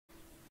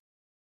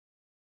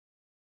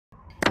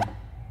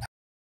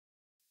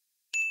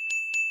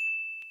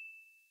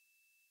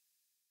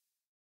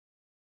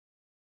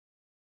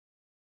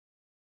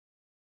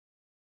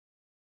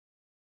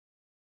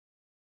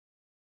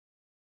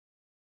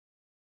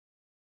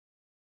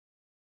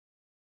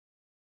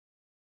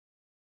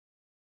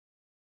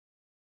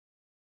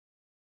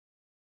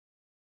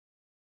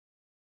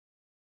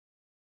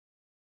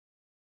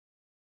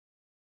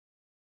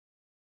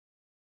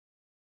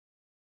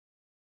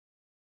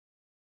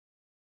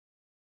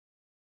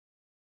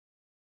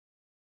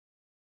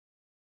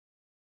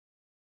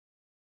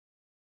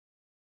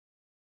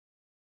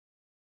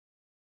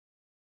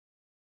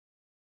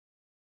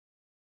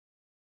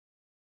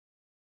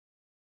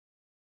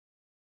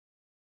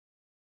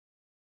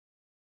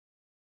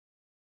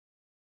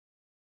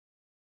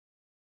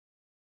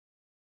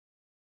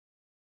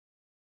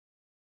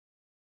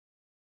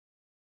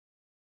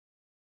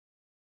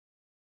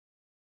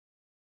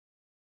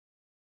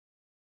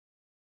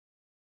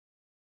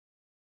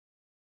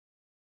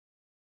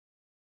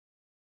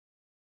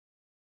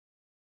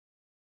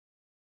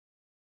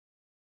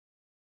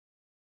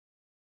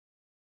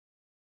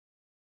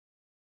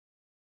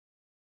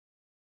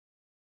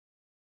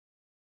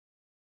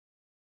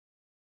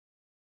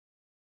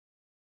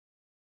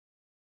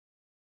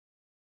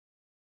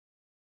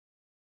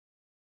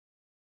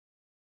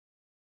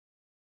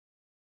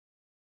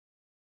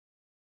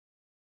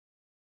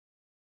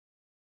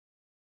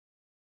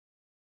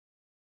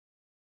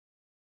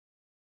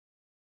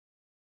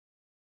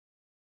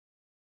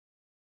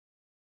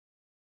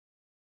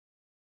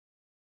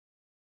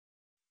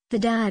The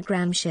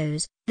diagram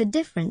shows the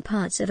different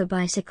parts of a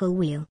bicycle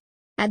wheel.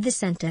 At the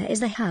center is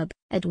the hub,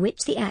 at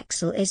which the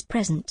axle is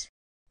present.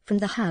 From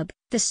the hub,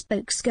 the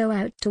spokes go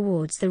out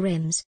towards the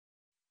rims.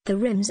 The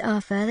rims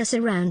are further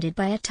surrounded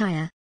by a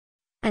tire.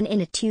 An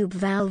inner tube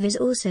valve is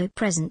also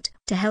present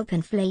to help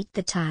inflate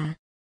the tire.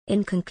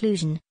 In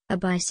conclusion, a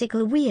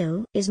bicycle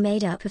wheel is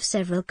made up of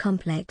several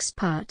complex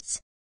parts.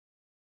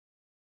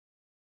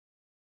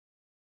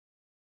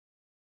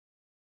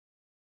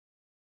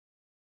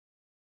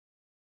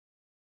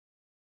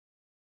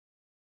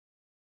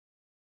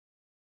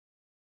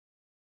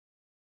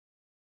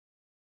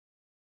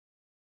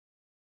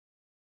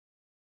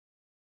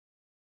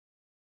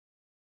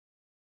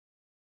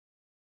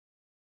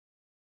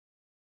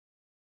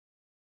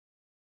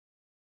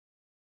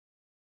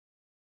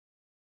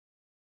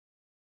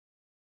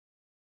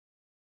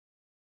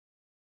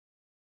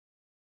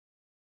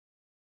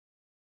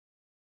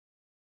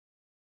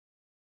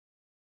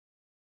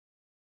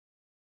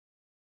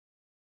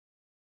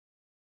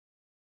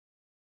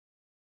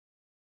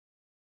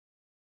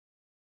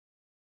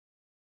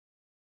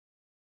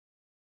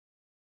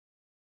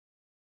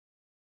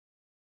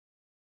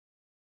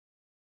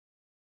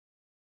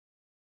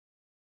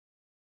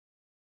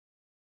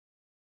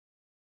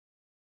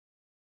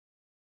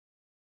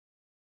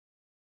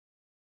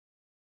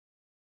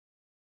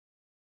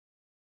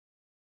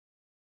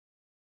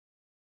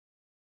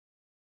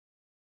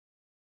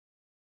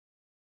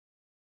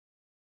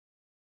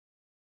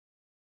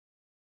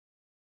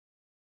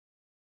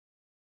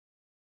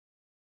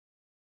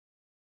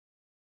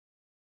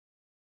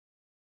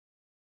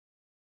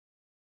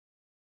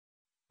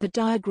 The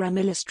diagram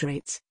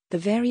illustrates the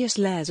various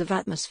layers of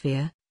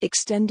atmosphere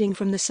extending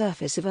from the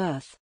surface of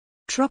Earth.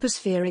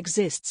 Troposphere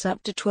exists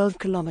up to 12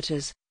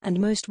 kilometers, and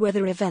most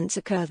weather events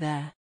occur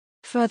there.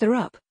 Further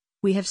up,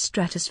 we have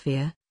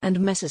stratosphere and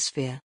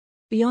mesosphere.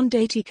 Beyond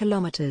 80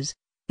 kilometers,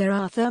 there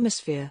are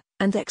thermosphere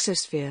and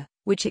exosphere,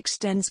 which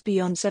extends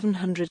beyond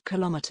 700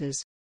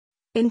 kilometers.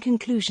 In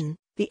conclusion,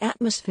 the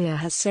atmosphere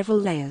has several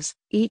layers,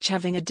 each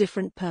having a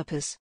different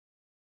purpose.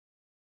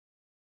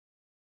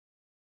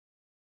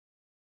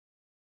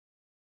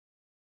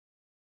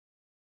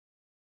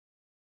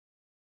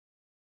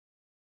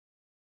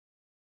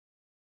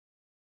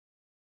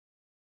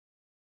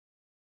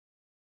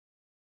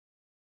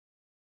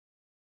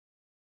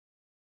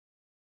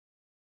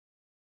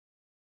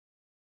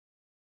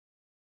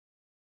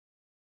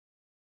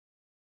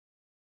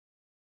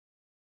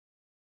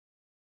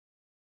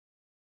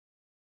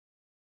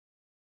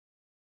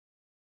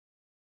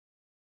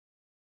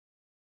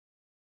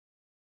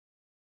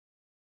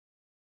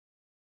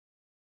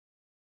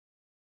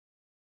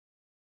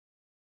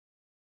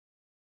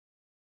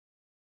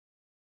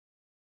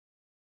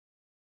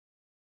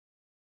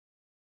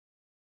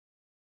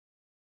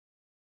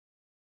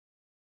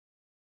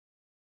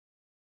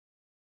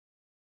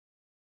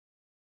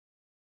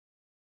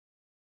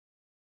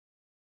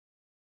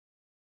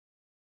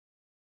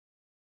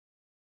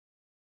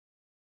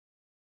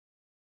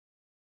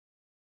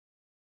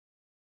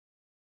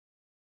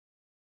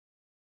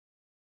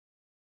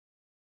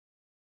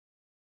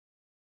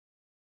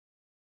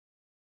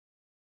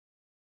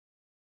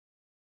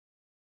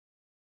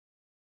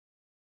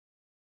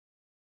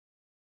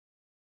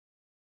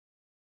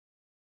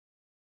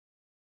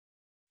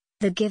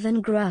 The given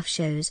graph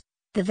shows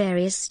the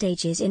various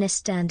stages in a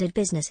standard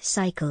business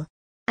cycle.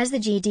 As the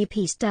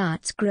GDP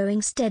starts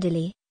growing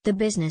steadily, the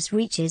business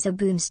reaches a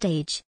boom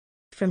stage.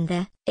 From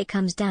there, it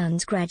comes down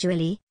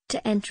gradually,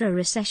 to enter a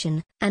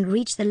recession, and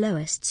reach the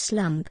lowest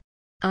slump.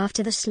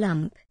 After the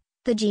slump,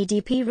 the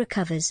GDP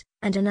recovers,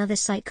 and another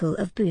cycle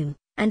of boom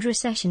and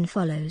recession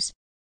follows.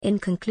 In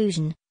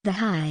conclusion, the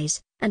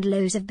highs and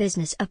lows of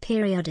business are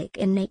periodic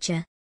in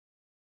nature.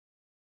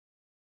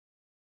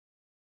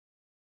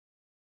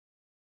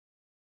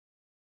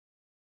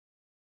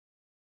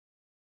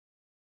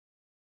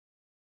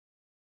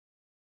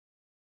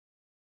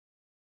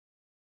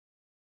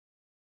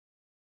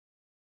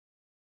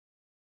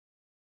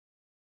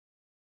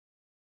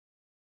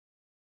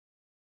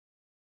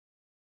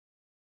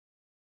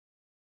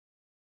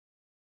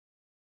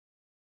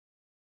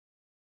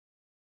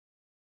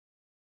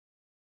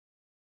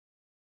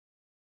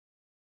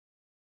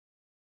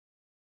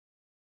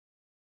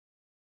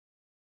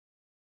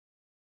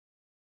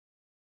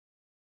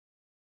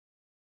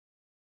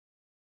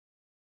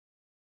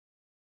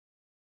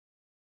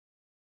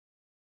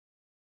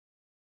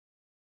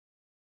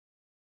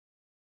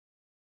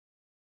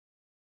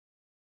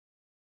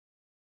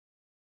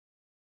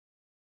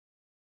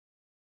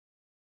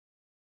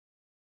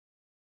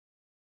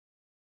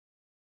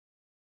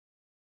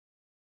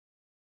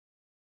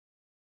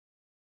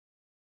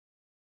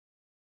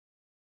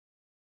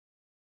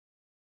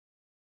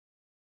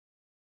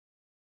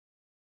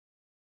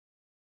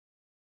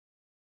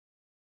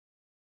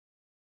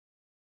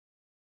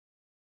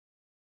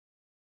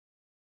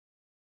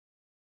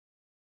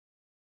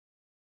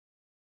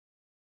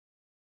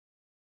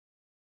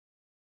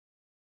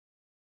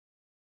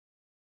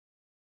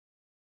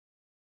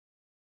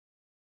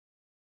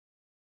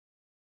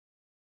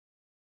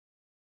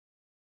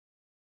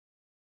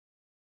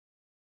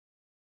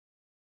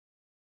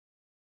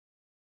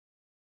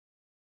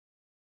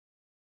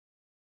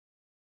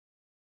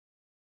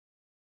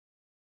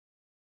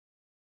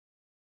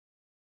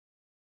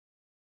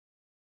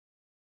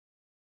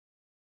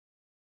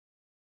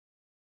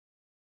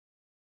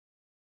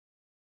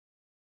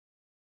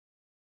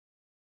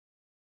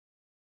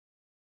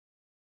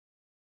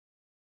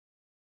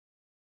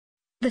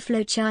 The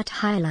flowchart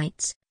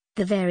highlights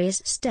the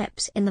various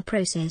steps in the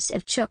process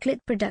of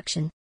chocolate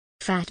production.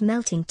 Fat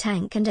melting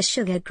tank and a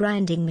sugar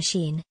grinding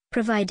machine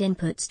provide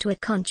inputs to a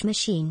conch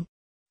machine.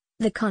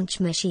 The conch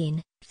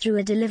machine, through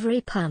a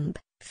delivery pump,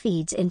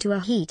 feeds into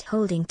a heat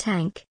holding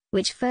tank,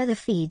 which further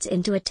feeds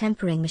into a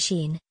tempering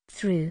machine,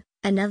 through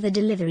another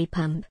delivery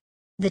pump.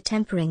 The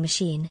tempering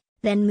machine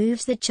then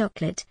moves the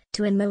chocolate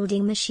to a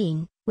molding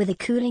machine, with a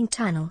cooling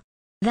tunnel.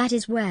 That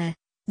is where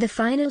the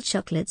final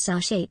chocolates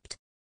are shaped.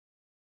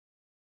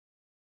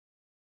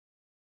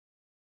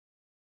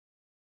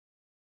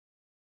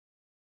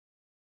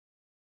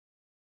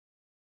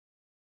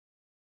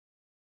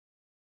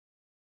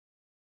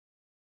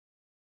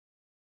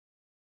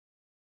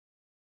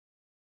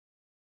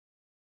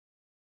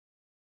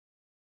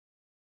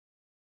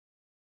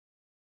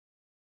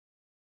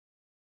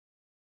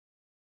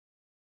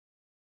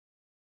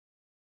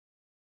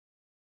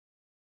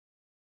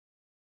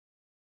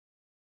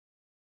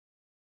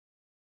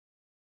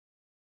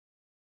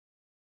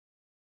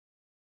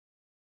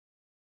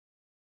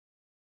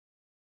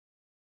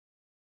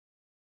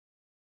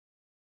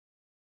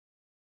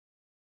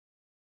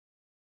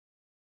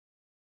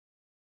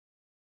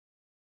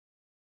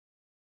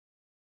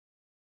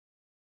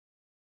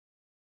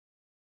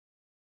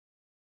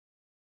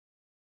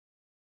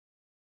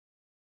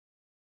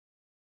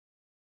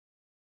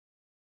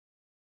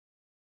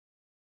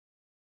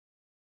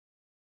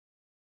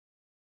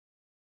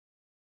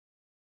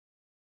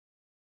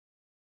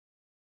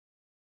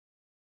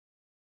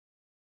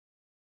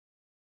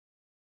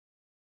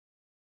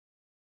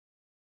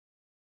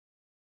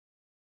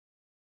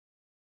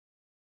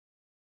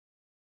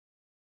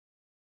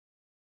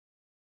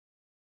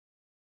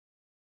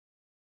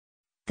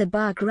 The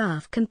bar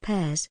graph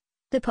compares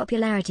the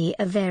popularity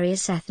of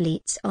various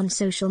athletes on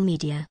social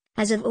media.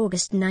 As of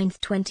August 9,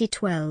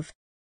 2012,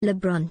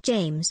 LeBron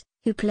James,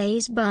 who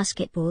plays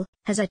basketball,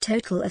 has a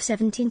total of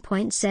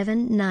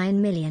 17.79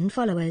 million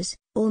followers,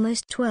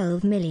 almost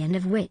 12 million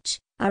of which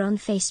are on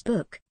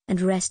Facebook,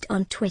 and rest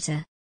on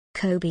Twitter.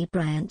 Kobe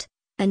Bryant,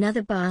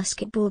 another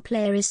basketball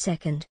player, is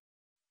second.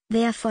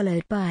 They are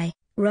followed by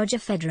Roger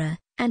Federer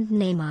and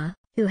Neymar,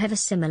 who have a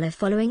similar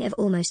following of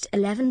almost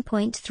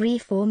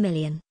 11.34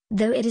 million.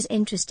 Though it is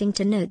interesting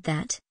to note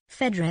that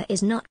Federer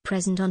is not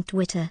present on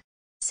Twitter.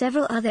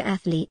 Several other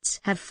athletes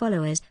have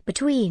followers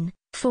between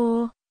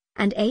 4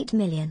 and 8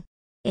 million.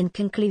 In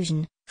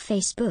conclusion,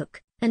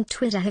 Facebook and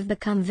Twitter have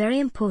become very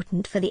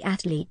important for the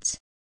athletes.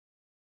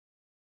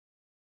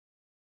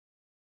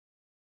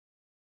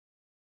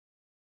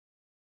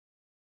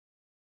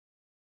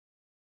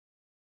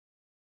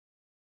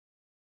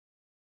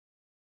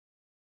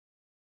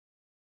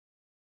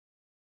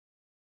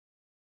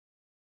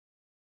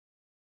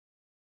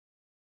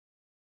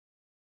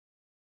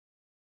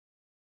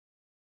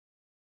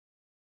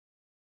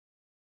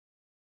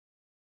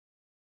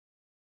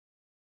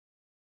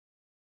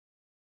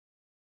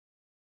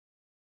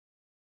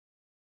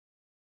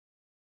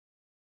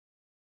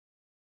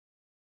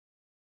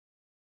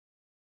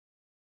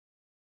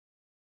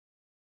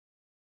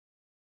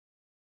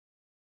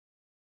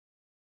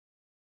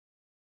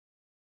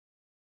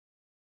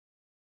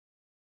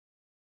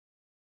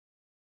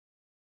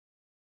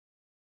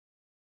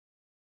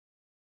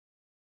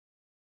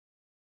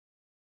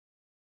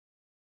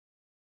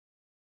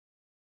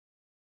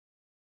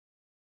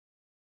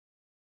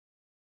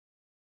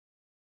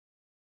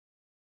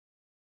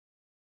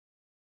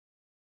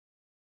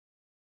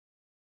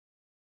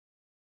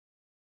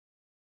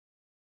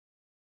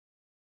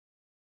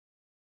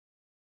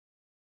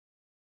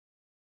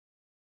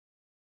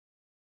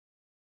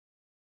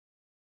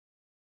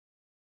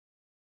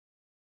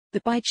 The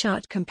pie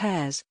chart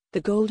compares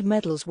the gold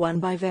medals won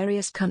by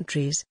various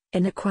countries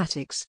in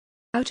aquatics.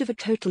 Out of a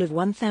total of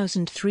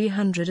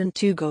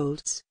 1,302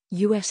 golds,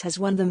 US has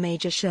won the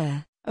major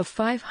share of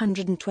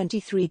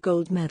 523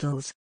 gold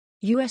medals.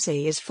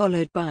 USA is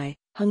followed by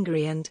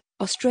Hungary and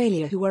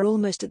Australia, who are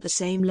almost at the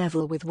same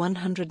level with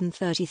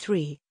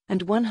 133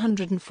 and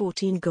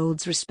 114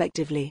 golds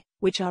respectively,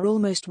 which are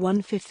almost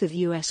one-fifth of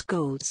US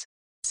golds.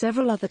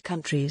 Several other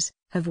countries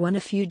have won a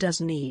few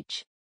dozen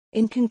each.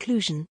 In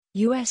conclusion,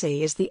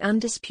 USA is the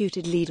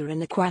undisputed leader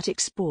in aquatic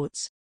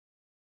sports.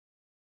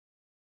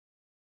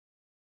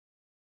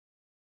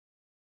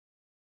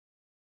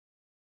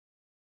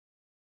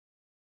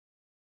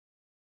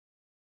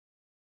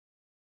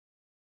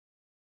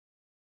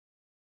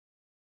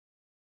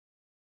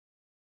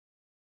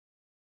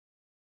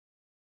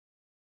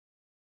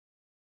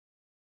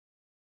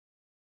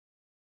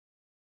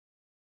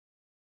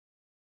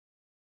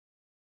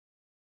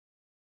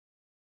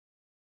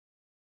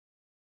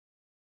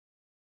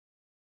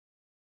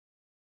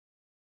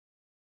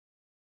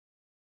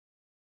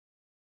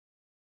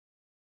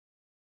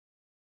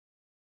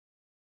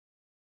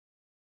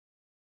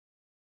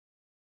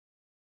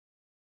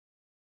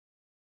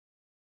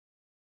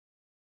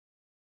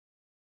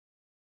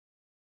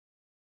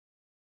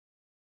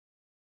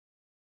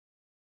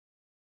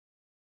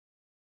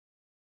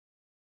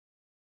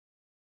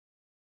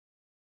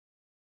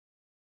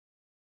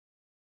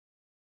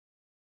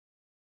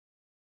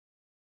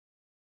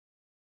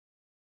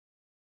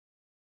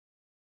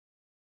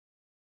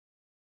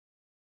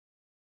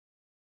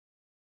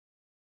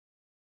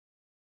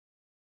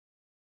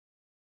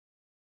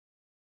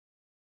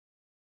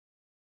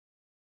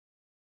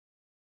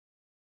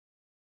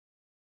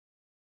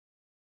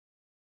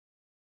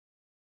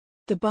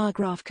 The bar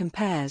graph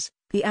compares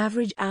the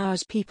average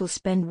hours people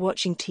spend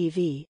watching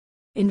TV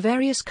in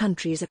various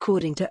countries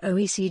according to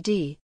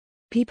OECD.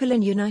 People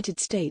in United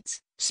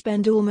States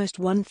spend almost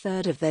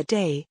 1/3 of their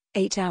day,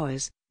 8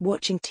 hours,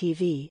 watching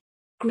TV.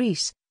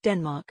 Greece,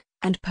 Denmark,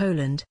 and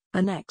Poland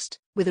are next,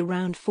 with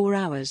around 4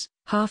 hours,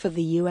 half of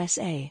the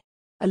USA.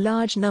 A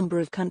large number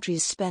of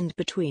countries spend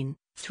between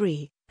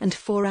 3 and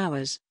 4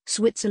 hours,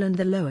 Switzerland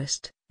the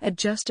lowest, at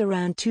just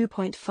around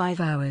 2.5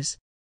 hours.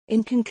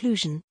 In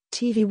conclusion,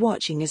 TV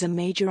watching is a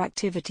major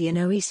activity in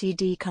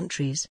OECD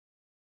countries.